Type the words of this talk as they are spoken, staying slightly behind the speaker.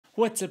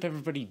What's up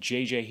everybody,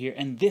 JJ here,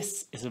 and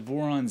this is a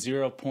Voron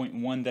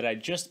 0.1 that I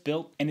just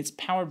built, and it's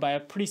powered by a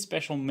pretty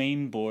special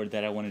main board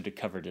that I wanted to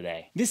cover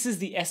today. This is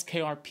the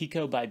SKR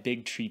Pico by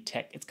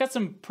BigTreeTech. It's got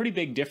some pretty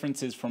big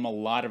differences from a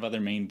lot of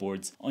other main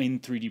boards in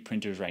 3D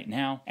printers right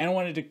now, and I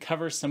wanted to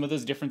cover some of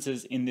those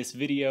differences in this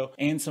video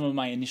and some of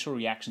my initial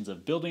reactions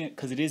of building it,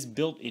 because it is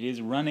built, it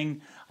is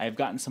running. I have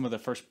gotten some of the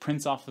first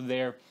prints off of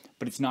there,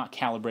 but it's not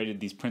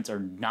calibrated. These prints are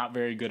not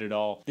very good at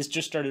all. This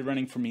just started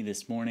running for me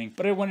this morning,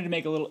 but I wanted to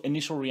make a little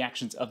initial reactions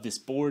of this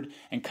board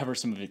and cover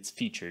some of its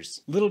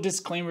features. Little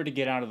disclaimer to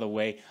get out of the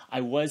way,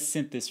 I was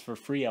sent this for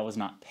free. I was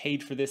not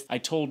paid for this. I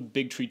told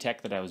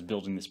BigTreeTech that I was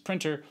building this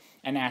printer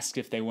and asked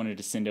if they wanted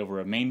to send over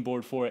a main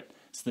board for it.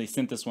 So they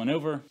sent this one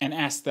over and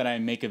asked that I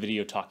make a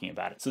video talking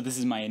about it. So this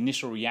is my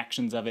initial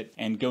reactions of it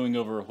and going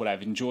over what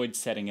I've enjoyed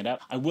setting it up.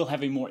 I will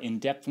have a more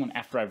in-depth one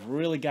after I've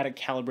really got it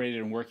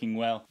calibrated and working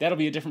well. That'll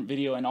be a different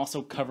video, and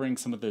also covering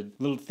some of the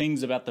little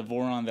things about the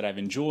Voron that I've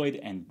enjoyed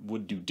and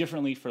would do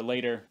differently for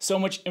later. So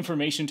much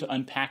information to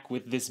unpack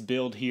with this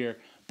build here,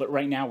 but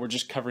right now we're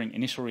just covering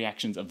initial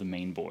reactions of the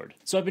main board.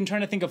 So I've been trying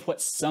to think of what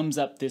sums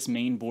up this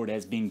main board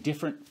as being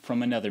different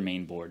from another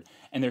main board,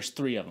 and there's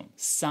three of them: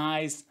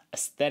 size,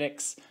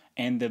 aesthetics,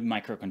 and the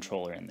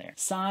microcontroller in there.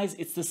 Size,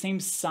 it's the same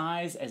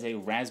size as a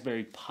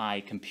Raspberry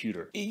Pi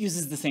computer. It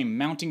uses the same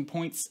mounting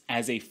points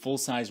as a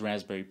full-size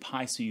Raspberry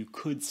Pi, so you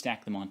could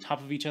stack them on top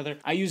of each other.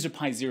 I used a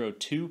Pi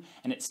 02,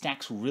 and it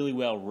stacks really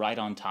well right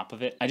on top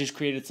of it. I just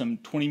created some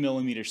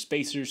 20mm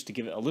spacers to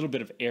give it a little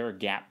bit of air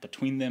gap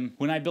between them.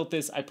 When I built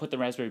this, I put the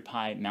Raspberry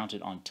Pi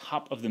mounted on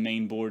top of the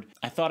main board.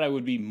 I thought I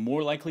would be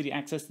more likely to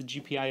access the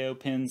GPIO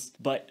pins,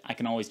 but I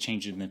can always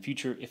change it in the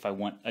future if I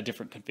want a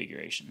different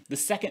configuration. The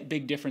second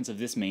big difference of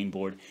this main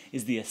board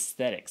is the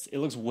aesthetics. It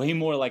looks way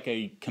more like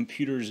a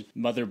computer's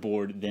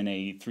motherboard than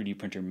a 3D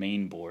printer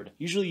main board.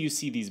 Usually you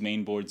see these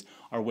main boards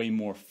are way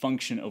more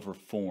function over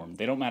form.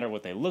 They don't matter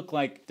what they look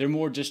like, they're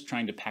more just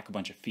trying to pack a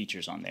bunch of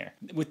features on there.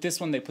 With this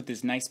one, they put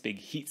this nice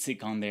big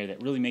heatsink on there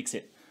that really makes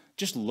it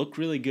just look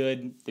really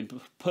good. They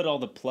put all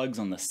the plugs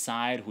on the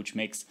side, which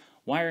makes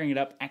wiring it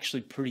up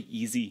actually pretty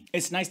easy.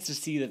 It's nice to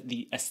see that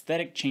the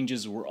aesthetic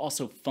changes were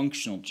also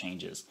functional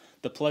changes.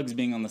 The plugs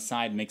being on the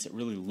side makes it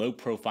really low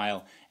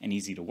profile and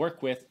easy to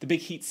work with. The big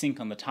heat sink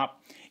on the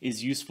top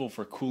is useful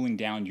for cooling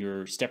down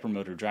your stepper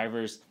motor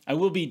drivers. I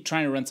will be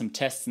trying to run some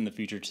tests in the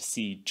future to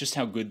see just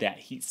how good that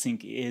heat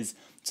sink is.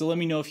 So let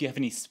me know if you have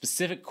any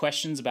specific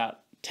questions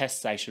about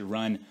tests I should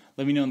run.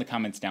 Let me know in the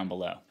comments down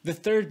below. The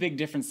third big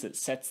difference that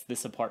sets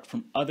this apart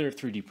from other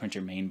 3D printer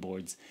main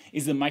boards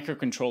is the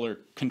microcontroller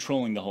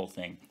controlling the whole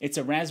thing. It's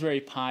a Raspberry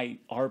Pi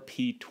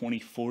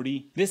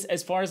RP2040. This,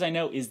 as far as I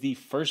know, is the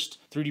first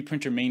 3D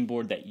printer main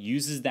board that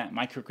uses that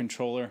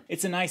microcontroller.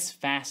 It's a nice,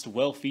 fast,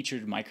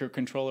 well-featured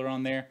microcontroller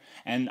on there,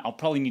 and I'll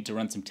probably need to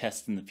run some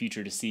tests in the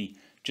future to see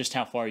just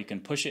how far you can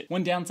push it.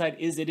 One downside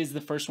is it is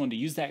the first one to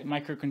use that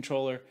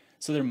microcontroller,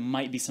 so there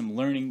might be some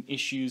learning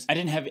issues. I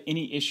didn't have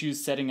any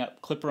issues setting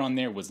up Clipper on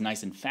there. It was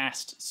nice and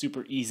fast,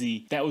 super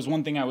easy. That was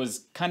one thing I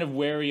was kind of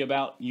wary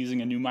about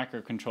using a new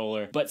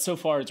microcontroller, but so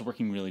far it's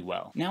working really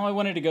well. Now I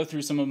wanted to go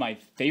through some of my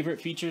favorite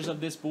features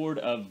of this board,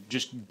 of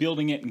just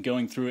building it and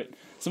going through it.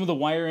 Some of the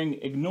wiring,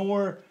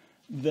 ignore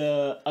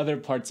the other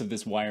parts of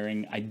this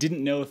wiring. I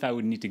didn't know if I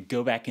would need to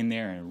go back in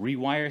there and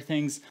rewire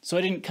things, so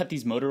I didn't cut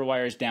these motor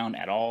wires down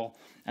at all.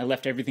 I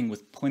left everything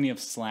with plenty of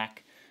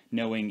slack,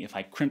 knowing if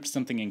I crimped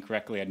something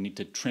incorrectly, I'd need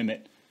to trim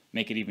it,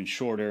 make it even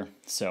shorter.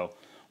 So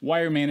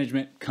wire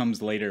management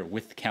comes later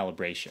with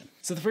calibration.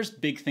 So the first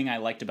big thing I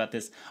liked about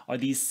this are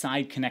these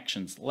side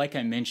connections. Like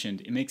I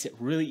mentioned, it makes it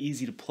really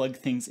easy to plug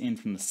things in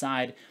from the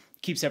side,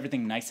 keeps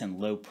everything nice and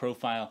low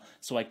profile,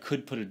 so I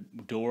could put a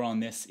door on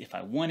this if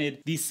I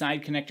wanted. These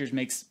side connectors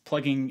makes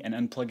plugging and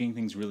unplugging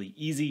things really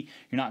easy.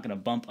 You're not gonna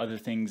bump other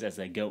things as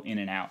they go in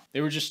and out.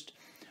 They were just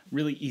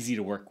really easy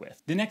to work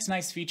with. The next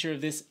nice feature of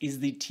this is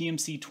the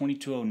TMC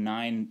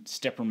 2209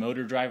 stepper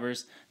motor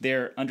drivers.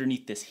 They're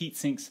underneath this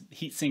heatsink.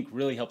 Heatsink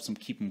really helps them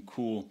keep them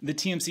cool. The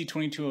TMC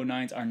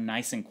 2209s are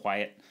nice and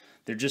quiet.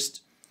 They're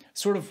just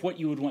sort of what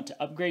you would want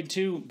to upgrade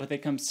to, but they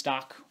come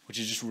stock, which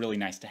is just really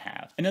nice to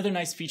have. Another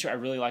nice feature I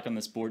really like on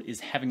this board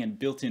is having a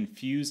built-in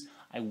fuse.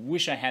 I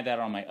wish I had that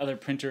on my other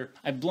printer.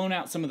 I've blown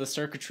out some of the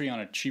circuitry on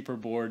a cheaper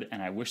board,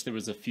 and I wish there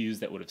was a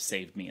fuse that would have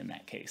saved me in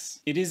that case.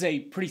 It is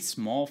a pretty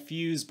small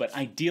fuse, but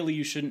ideally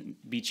you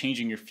shouldn't be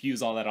changing your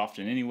fuse all that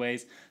often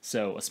anyways,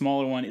 so a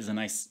smaller one is a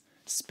nice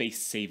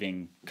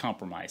space-saving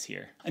compromise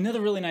here.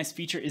 Another really nice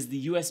feature is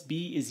the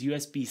USB is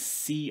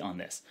USB-C on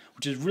this,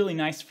 which is really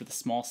nice for the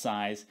small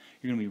size.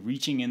 You're gonna be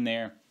reaching in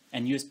there,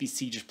 and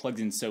USB-C just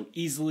plugs in so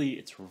easily.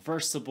 It's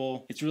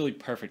reversible. It's really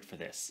perfect for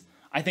this.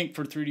 I think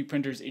for 3D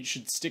printers, it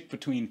should stick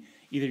between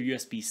either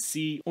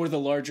USB-C or the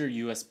larger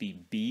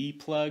USB-B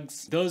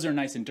plugs. Those are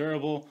nice and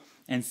durable,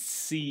 and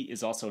C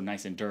is also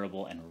nice and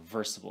durable and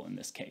reversible in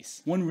this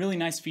case. One really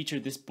nice feature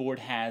this board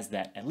has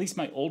that at least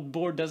my old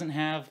board doesn't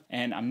have,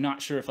 and I'm not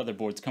sure if other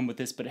boards come with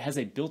this, but it has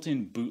a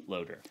built-in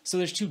bootloader. So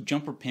there's two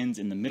jumper pins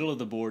in the middle of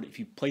the board. If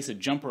you place a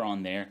jumper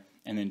on there,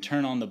 and then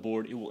turn on the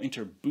board, it will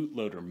enter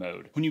bootloader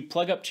mode. When you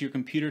plug up to your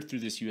computer through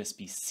this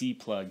USB-C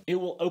plug, it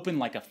will open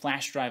like a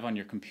flash drive on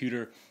your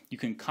computer. You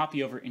can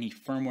copy over any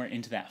firmware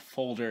into that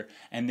folder,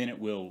 and then it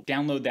will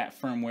download that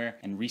firmware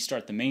and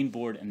restart the main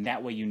board, and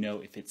that way you know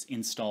if it's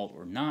installed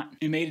or not.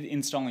 It made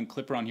installing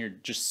Clipper on here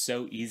just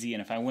so easy,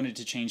 and if I wanted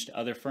to change to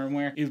other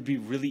firmware, it would be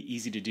really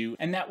easy to do,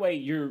 and that way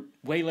you're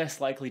way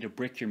less likely to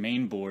brick your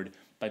main board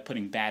by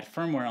putting bad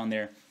firmware on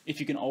there if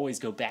you can always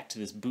go back to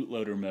this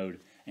bootloader mode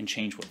and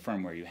change what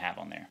firmware you have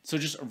on there. So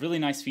just a really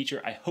nice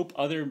feature. I hope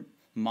other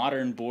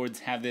modern boards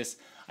have this.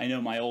 I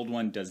know my old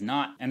one does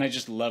not, and I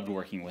just loved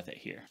working with it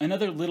here.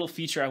 Another little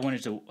feature I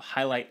wanted to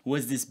highlight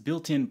was this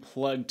built-in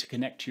plug to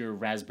connect to your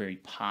Raspberry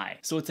Pi.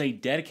 So it's a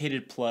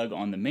dedicated plug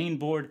on the main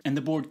board, and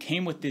the board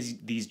came with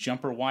these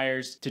jumper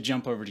wires to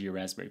jump over to your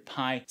Raspberry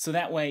Pi. So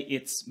that way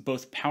it's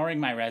both powering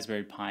my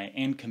Raspberry Pi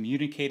and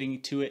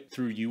communicating to it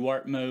through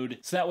UART mode.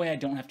 So that way I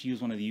don't have to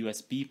use one of the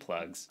USB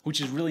plugs,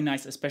 which is really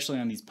nice, especially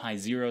on these Pi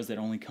Zeros that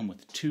only come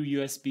with 2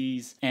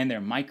 USBs and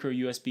they're micro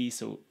USB.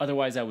 So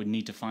otherwise I would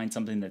need to find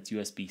something that's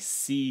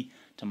USB-C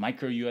to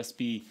micro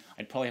USB.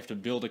 I'd probably have to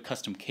build a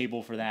custom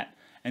cable for that.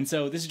 And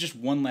so this is just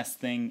one less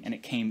thing, and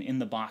it came in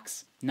the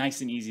box, nice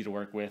and easy to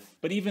work with.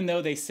 But even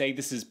though they say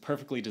this is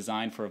perfectly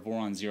designed for a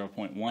Voron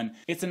 0.1,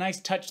 it's a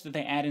nice touch that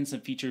they add in some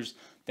features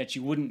that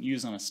you wouldn't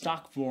use on a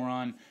stock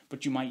Voron,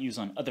 but you might use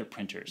on other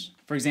printers.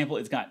 For example,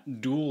 it's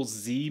got dual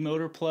Z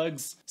motor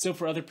plugs. So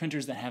for other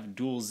printers that have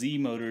dual Z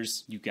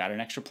motors, you've got an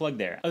extra plug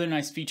there. Other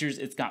nice features,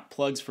 it's got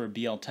plugs for a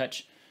BL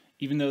Touch.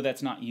 Even though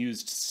that's not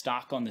used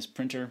stock on this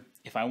printer,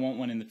 if I want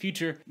one in the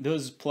future,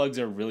 those plugs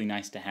are really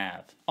nice to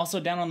have. Also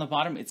down on the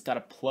bottom, it's got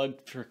a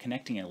plug for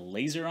connecting a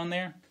laser on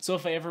there. So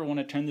if I ever want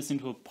to turn this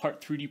into a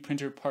part 3D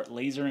printer, part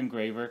laser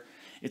engraver,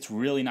 it's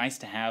really nice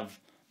to have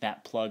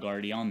that plug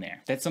already on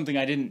there. That's something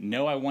I didn't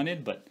know I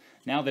wanted, but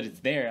now that it's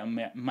there,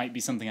 it might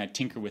be something I'd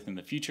tinker with in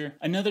the future.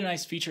 Another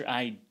nice feature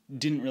I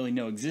didn't really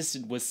know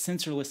existed was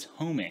sensorless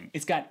homing.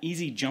 It's got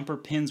easy jumper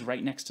pins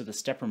right next to the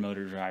stepper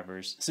motor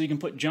drivers, so you can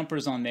put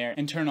jumpers on there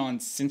and turn on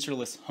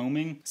sensorless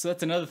homing. So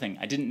that's another thing.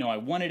 I didn't know I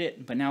wanted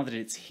it, but now that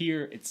it's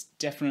here, it's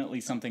definitely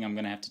something I'm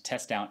gonna have to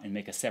test out and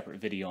make a separate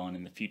video on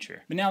in the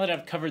future. But now that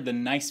I've covered the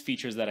nice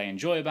features that I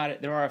enjoy about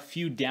it, there are a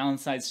few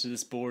downsides to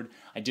this board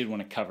I did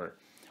want to cover.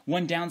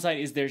 One downside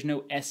is there's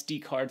no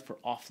SD card for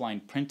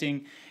offline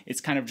printing. It's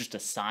kind of just a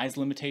size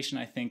limitation.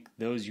 I think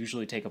those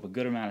usually take up a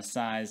good amount of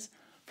size.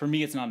 For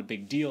me, it's not a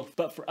big deal,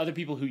 but for other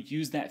people who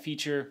use that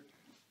feature,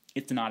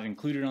 it's not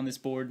included on this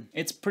board.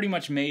 It's pretty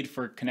much made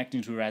for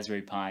connecting to a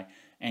Raspberry Pi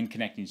and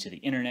connecting to the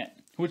internet,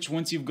 which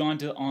once you've gone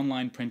to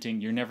online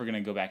printing, you're never gonna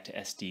go back to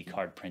SD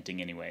card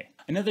printing anyway.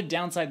 Another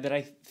downside that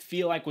I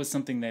feel like was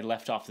something they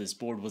left off this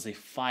board was a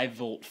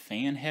 5-volt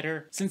fan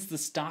header. Since the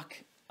stock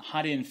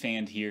hot-end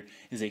fan here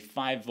is a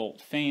 5-volt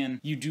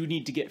fan, you do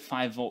need to get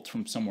 5 volts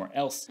from somewhere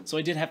else. So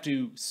I did have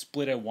to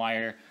split a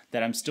wire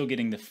that I'm still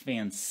getting the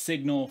fan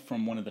signal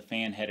from one of the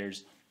fan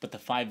headers, but the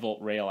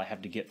 5-volt rail I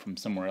have to get from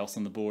somewhere else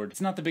on the board.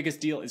 It's not the biggest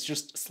deal, it's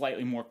just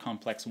slightly more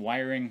complex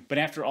wiring. But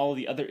after all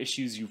the other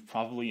issues you've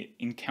probably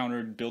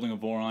encountered building a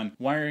Voron,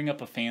 wiring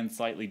up a fan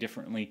slightly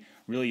differently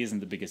really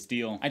isn't the biggest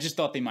deal. I just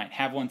thought they might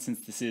have one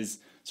since this is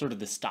sort of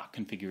the stock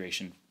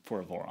configuration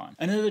for a Voron.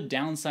 Another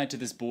downside to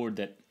this board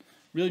that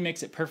really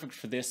makes it perfect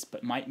for this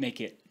but might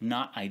make it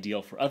not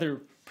ideal for other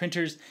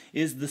printers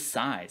is the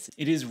size.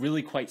 It is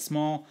really quite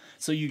small,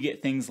 so you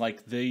get things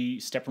like the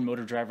stepper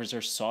motor drivers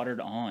are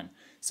soldered on,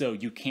 so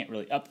you can't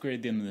really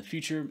upgrade them in the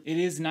future. It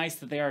is nice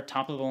that they are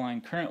top of the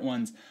line current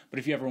ones, but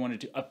if you ever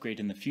wanted to upgrade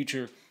in the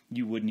future,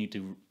 you would need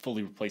to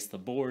fully replace the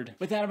board.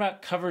 But that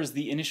about covers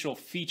the initial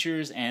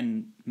features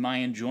and my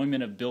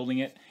enjoyment of building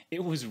it.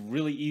 It was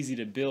really easy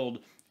to build,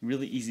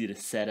 really easy to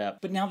set up.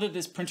 But now that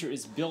this printer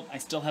is built, I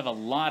still have a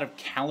lot of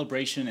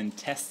calibration and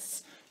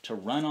tests to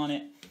run on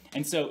it.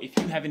 And so if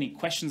you have any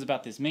questions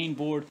about this main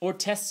board or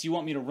tests you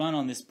want me to run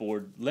on this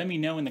board, let me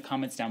know in the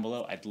comments down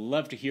below. I'd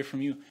love to hear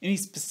from you. Any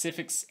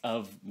specifics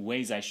of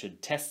ways I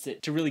should test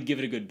it to really give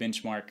it a good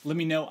benchmark, let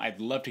me know.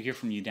 I'd love to hear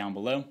from you down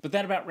below. But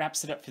that about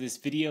wraps it up for this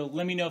video.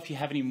 Let me know if you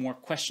have any more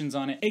questions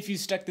on it. If you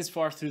stuck this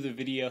far through the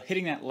video,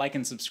 hitting that like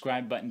and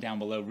subscribe button down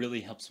below really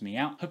helps me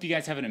out. Hope you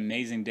guys have an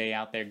amazing day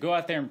out there. Go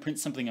out there and print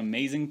something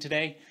amazing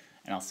today,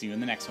 and I'll see you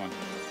in the next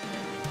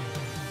one.